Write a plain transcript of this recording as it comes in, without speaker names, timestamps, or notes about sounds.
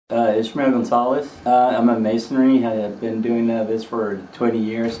Ismael Gonzalez. I'm a masonry. I've been doing this for 20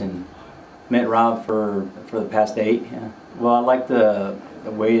 years and met Rob for the past 8. Yeah. Well, I like the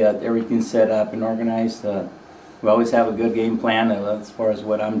way that everything's set up and organized. We always have a good game plan as far as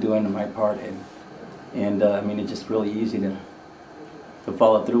what I'm doing on my part, and I mean, it's just really easy to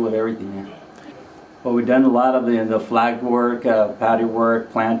follow through with everything. Yeah. Well, we've done a lot of the flag work, patio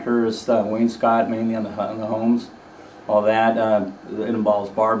work, planters, wainscot, mainly on the homes. All that it involves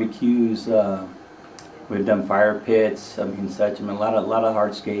barbecues. We've done fire pits. I mean, such. I mean, a lot of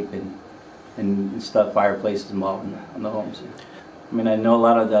hardscape and stuff. Fireplaces involved in the homes. I mean, I know a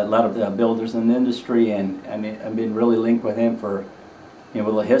lot of the builders in the industry, and I mean, I've been really linked with him for,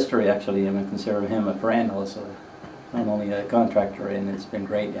 with a history actually. I mean, I consider him a friend also, not only a contractor, and it's been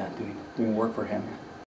great, yeah, doing work for him.